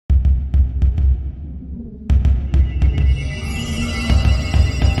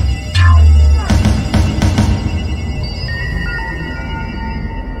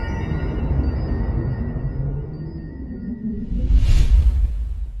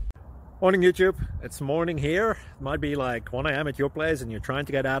Morning YouTube, it's morning here. It might be like 1 a.m. at your place and you're trying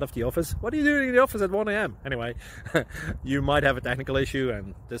to get out of the office. What are you doing in the office at 1 a.m? Anyway, you might have a technical issue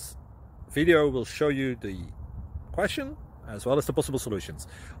and this video will show you the question as well as the possible solutions.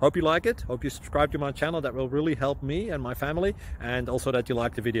 Hope you like it, hope you subscribe to my channel. That will really help me and my family, and also that you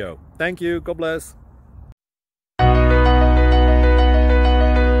like the video. Thank you, God bless.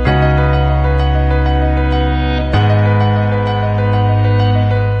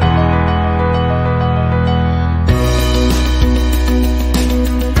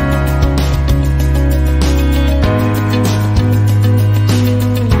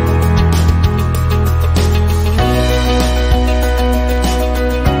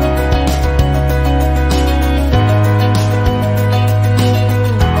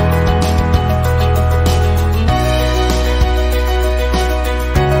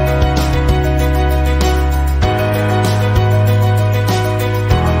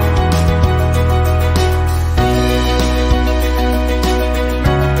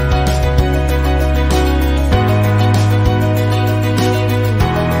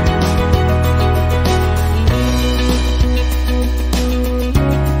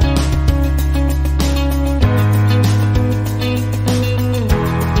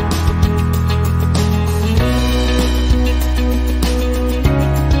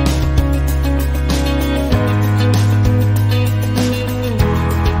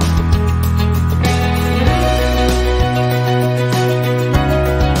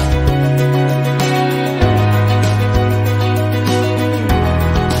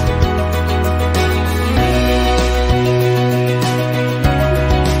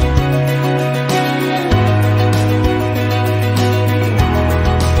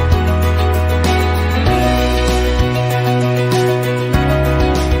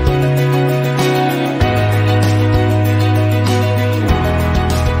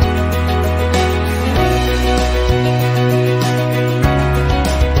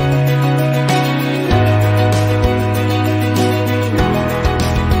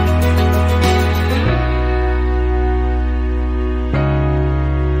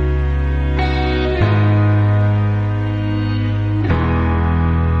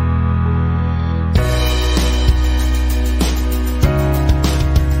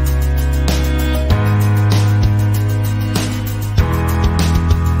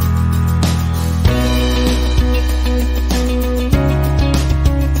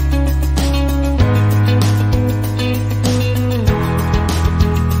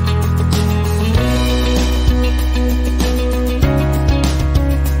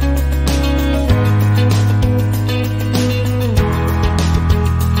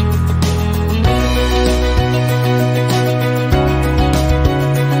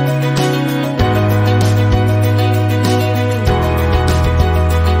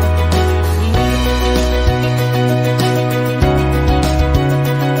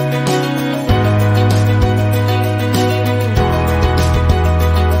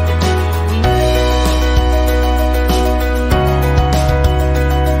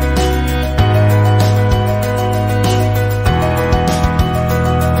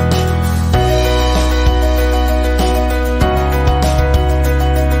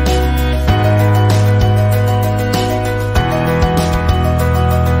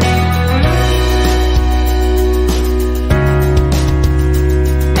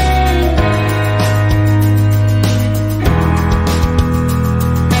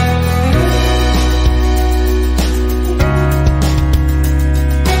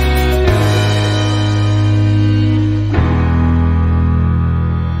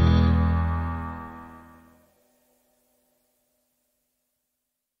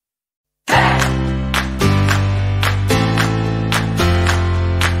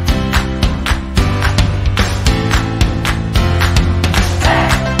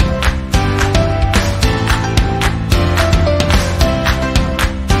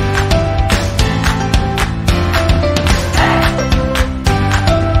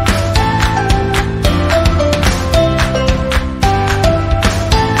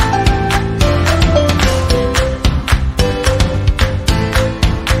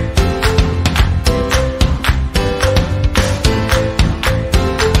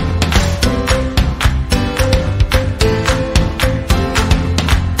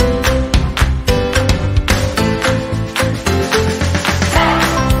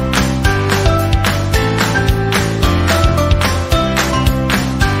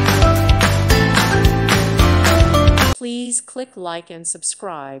 Please click like and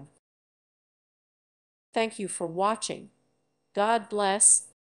subscribe. Thank you for watching. God bless.